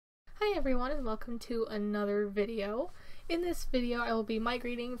Hi everyone and welcome to another video. In this video I will be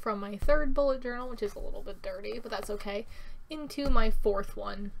migrating from my third bullet journal, which is a little bit dirty, but that's okay, into my fourth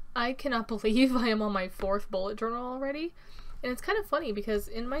one. I cannot believe I am on my fourth bullet journal already, and it's kind of funny because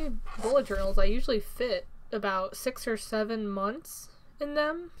in my bullet journals I usually fit about 6 or 7 months in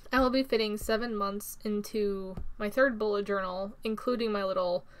them. I will be fitting 7 months into my third bullet journal, including my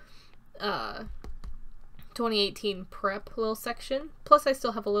little 2018 prep little section. Plus I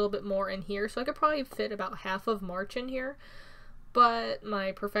still have a little bit more in here, so I could probably fit about half of March in here, but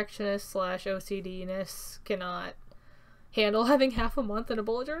my perfectionist slash OCD-ness cannot handle having half a month in a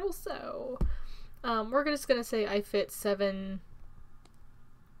bullet journal, so we're just gonna say I fit 7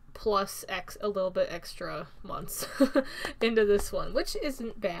 plus a little bit extra months into this one, which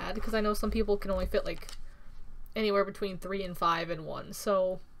isn't bad because I know some people can only fit like anywhere between 3 and 5 in one,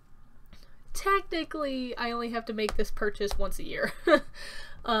 so technically I only have to make this purchase once a year.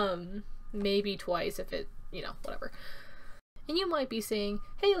 Maybe twice if it, whatever. And you might be saying,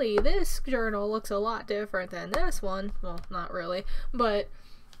 Haley, this journal looks a lot different than this one. Well, not really, but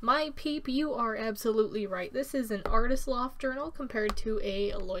my peep, you are absolutely right. This is an Artist Loft journal compared to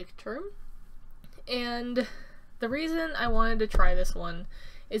a Leuchtturm. And the reason I wanted to try this one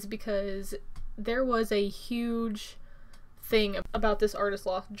is because there was a huge thing about this Artist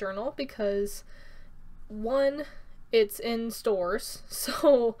Loft journal because, one, it's in stores,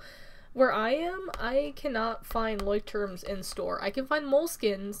 so where I am, I cannot find Leuchtturms in store. I can find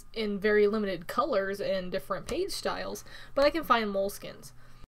Moleskines in very limited colors and different page styles, but I can find Moleskines.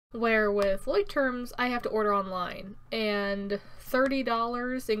 Where with Leuchtturms, I have to order online, and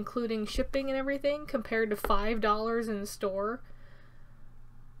 $30 including shipping and everything compared to $5 in the store.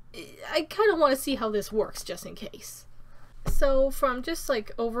 I kind of want to see how this works just in case. So from just like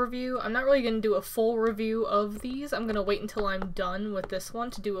overview, I'm not really going to do a full review of these. I'm going to wait until I'm done with this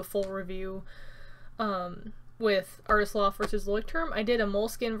one to do a full review with Artist Loft versus Leuchtturm. I did a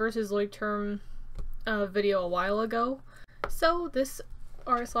Moleskine versus Leuchtturm video a while ago. So this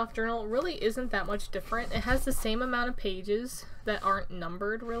Artist Loft journal really isn't that much different. It has the same amount of pages that aren't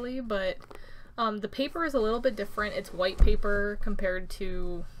numbered really, but the paper is a little bit different. It's white paper compared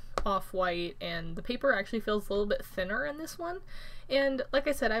to off-white, and the paper actually feels a little bit thinner in this one. And like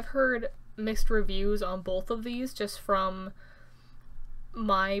I said, I've heard mixed reviews on both of these just from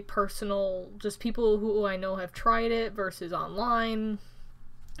my personal, just people who I know have tried it versus online.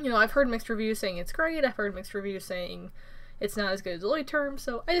 I've heard mixed reviews saying it's great, I've heard mixed reviews saying it's not as good as Leuchtturm,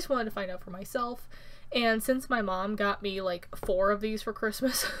 so I just wanted to find out for myself. And since my mom got me like 4 of these for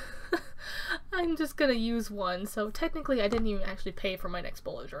Christmas, I'm just gonna use one, so technically I didn't even actually pay for my next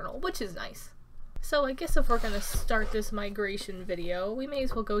bullet journal, which is nice. So I guess if we're gonna start this migration video, we may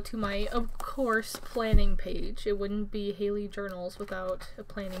as well go to my, of course, planning page. It wouldn't be Haley Journals without a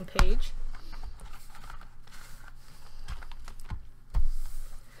planning page.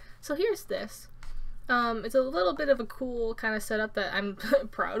 So here's this. It's a little bit of a cool kind of setup that I'm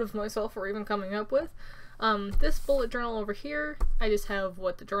proud of myself for even coming up with. This bullet journal over here, I just have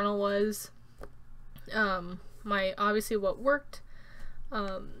what the journal was, obviously what worked,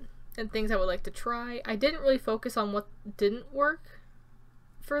 and things I would like to try. I didn't really focus on what didn't work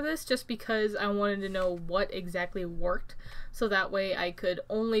for this just because I wanted to know what exactly worked, so that way I could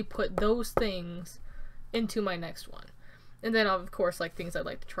only put those things into my next one. And then of course like things I'd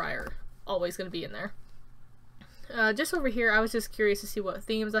like to try are always going to be in there. Just over here, I was just curious to see what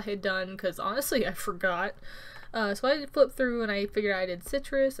themes I had done, because honestly, I forgot. So I flipped through and I figured I did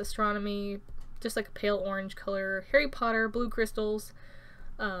citrus, astronomy, just like a pale orange color, Harry Potter, blue crystals,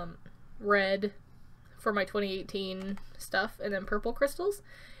 red for my 2018 stuff, and then purple crystals.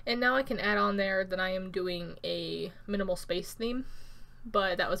 And now I can add on there that I am doing a minimal space theme,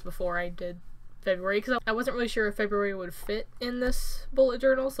 but that was before I did February, because I wasn't really sure if February would fit in this bullet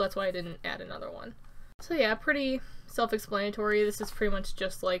journal, so that's why I didn't add another one. So yeah, pretty self-explanatory. This is pretty much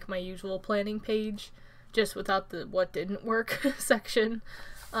just like my usual planning page, just without the what didn't work section.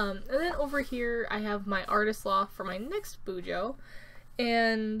 And then over here I have my Artist Loft for my next BuJo,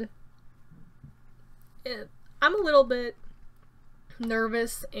 and I'm a little bit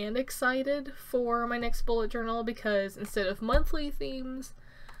nervous and excited for my next bullet journal because instead of monthly themes,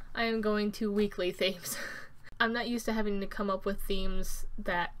 I am going to weekly themes. I'm not used to having to come up with themes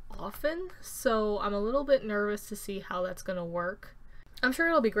that often, so I'm a little bit nervous to see how that's gonna work. I'm sure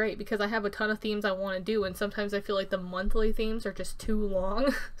it'll be great because I have a ton of themes I want to do, and sometimes I feel like the monthly themes are just too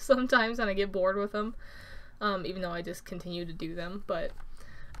long sometimes and I get bored with them, even though I just continue to do them. But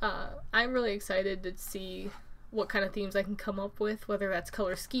I'm really excited to see what kind of themes I can come up with, whether that's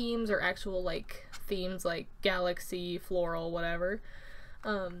color schemes or actual like themes like galaxy, floral, whatever.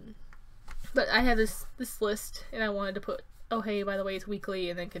 But I had this list, and I wanted to put, oh hey, by the way, it's weekly,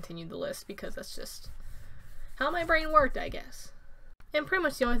 and then continue the list, because that's just how my brain worked, I guess. And pretty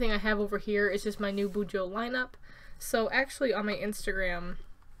much the only thing I have over here is just my new BuJo lineup. So actually on my Instagram,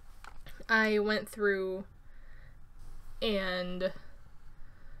 I went through and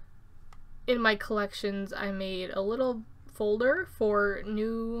in my collections I made a little folder for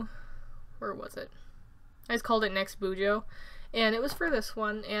new, where was it? I just called it Next BuJo, and it was for this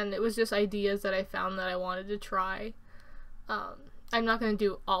one, and it was just ideas that I found that I wanted to try. I'm not going to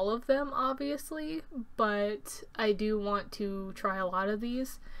do all of them, obviously, but I do want to try a lot of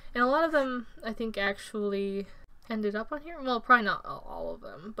these. And a lot of them, I think, actually ended up on here. Well, probably not all of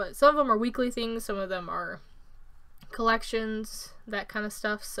them, but some of them are weekly things, some of them are collections, that kind of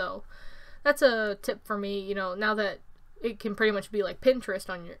stuff. So that's a tip for me, you know, now that it can pretty much be like Pinterest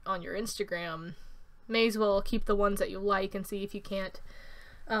on your Instagram, may as well keep the ones that you like and see if you can't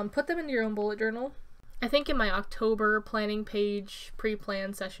put them into your own bullet journal. I think in my October planning page,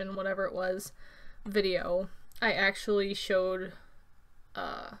 pre-plan session, whatever it was, video, I actually showed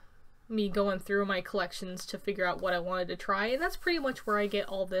me going through my collections to figure out what I wanted to try, and that's pretty much where I get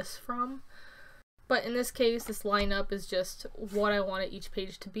all this from. But in this case, this lineup is just what I wanted each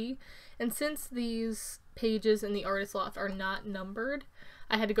page to be, and since these pages in the Artist Loft are not numbered,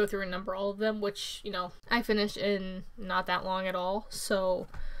 I had to go through and number all of them, which, you know, I finished in not that long at all, so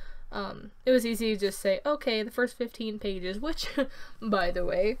it was easy to just say, okay, the first 15 pages, which, by the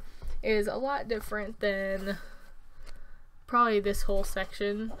way, is a lot different than probably this whole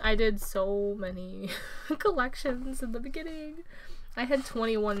section. I did so many collections in the beginning. I had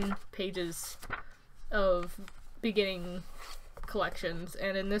 21 pages of beginning collections,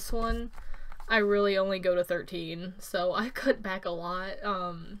 and in this one, I really only go to 13, so I cut back a lot.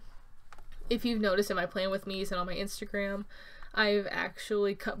 If you've noticed in my Plan With Me's and on my Instagram, I've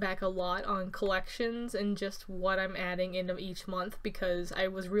actually cut back a lot on collections and just what I'm adding into each month, because I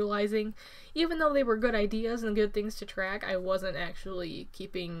was realizing even though they were good ideas and good things to track, I wasn't actually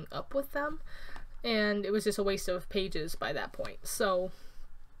keeping up with them, and it was just a waste of pages by that point. So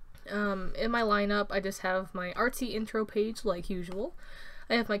in my lineup, I just have my artsy intro page like usual.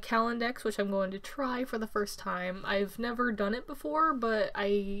 I have my Calendex, which I'm going to try for the first time. I've never done it before, but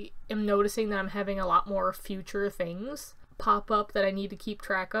I am noticing that I'm having a lot more future things pop up that I need to keep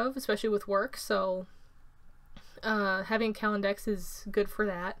track of, especially with work, so having Calendex is good for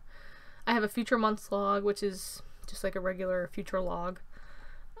that. I have a future months log, which is just like a regular future log.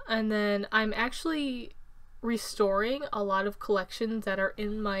 And then I'm actually restoring a lot of collections that are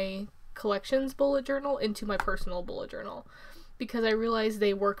in my collections bullet journal into my personal bullet journal, because I realized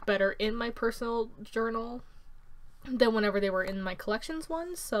they work better in my personal journal than whenever they were in my collections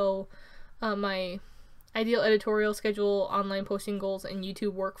one. So my ideal editorial schedule, online posting goals, and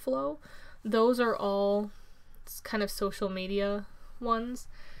YouTube workflow, those are all kind of social media ones,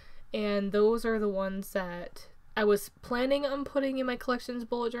 and those are the ones that I was planning on putting in my collections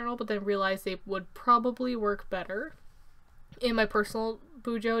bullet journal, but then realized they would probably work better in my personal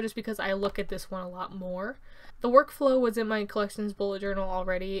BuJo, just because I look at this one a lot more. The workflow was in my collections bullet journal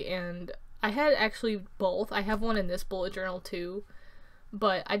already, and I had actually both. I have one in this bullet journal too,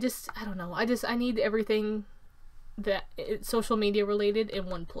 but I don't know, I need everything that social media related in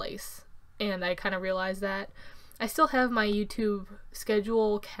one place, and I kind of realized that. I still have my YouTube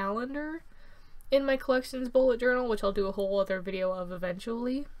schedule calendar in my collections bullet journal, which I'll do a whole other video of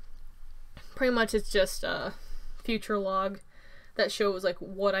eventually. Pretty much it's just a future log that shows like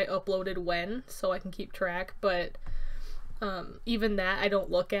what I uploaded when, so I can keep track, but even that I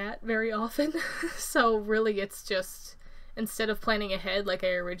don't look at very often. So really it's just, instead of planning ahead like I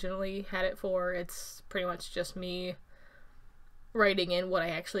originally had it for, it's pretty much just me writing in what I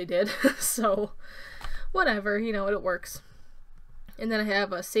actually did. So whatever, you know, it works. And then I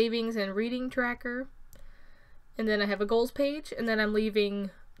have a savings and reading tracker, and then I have a goals page, and then I'm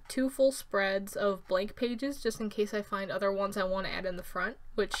leaving 2 full spreads of blank pages just in case I find other ones I want to add in the front,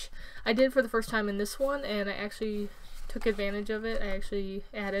 which I did for the first time in this one, and I actually took advantage of it. I actually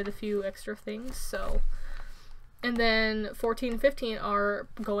added a few extra things, so. And then 14 and 15 are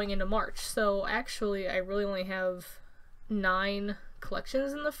going into March, so actually I really only have 9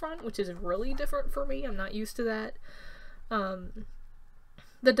 collections in the front, which is really different for me. I'm not used to that.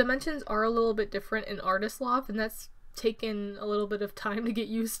 The dimensions are a little bit different in Artist Loft, and that's taken a little bit of time to get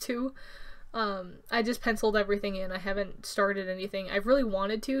used to. I just penciled everything in. I haven't started anything. I really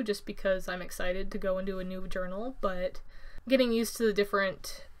wanted to, just because I'm excited to go into a new journal, but getting used to the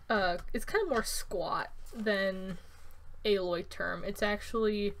different, it's kind of more squat than Aloy term. It's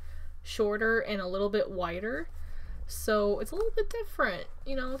actually shorter and a little bit wider, so it's a little bit different,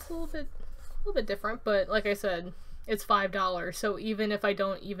 you know, it's a little bit little bit different, but like I said, it's $5, so even if I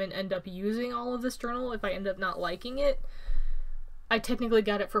don't even end up using all of this journal, if I end up not liking it, I technically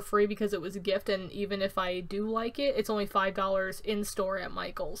got it for free because it was a gift, and even if I do like it, it's only $5 in store at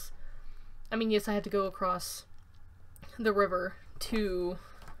Michael's. I mean, yes, I had to go across the river to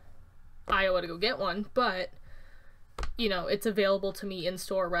Iowa to go get one, but, you know, it's available to me in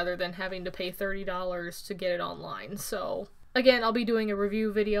store rather than having to pay $30 to get it online. So, again, I'll be doing a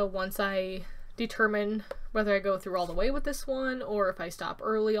review video once I determine whether I go through all the way with this one, or if I stop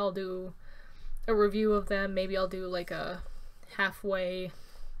early, I'll do a review of them. Maybe I'll do like a halfway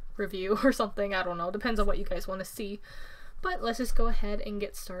review or something. I don't know. Depends on what you guys want to see. But let's just go ahead and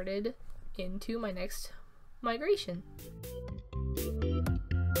get started into my next migration.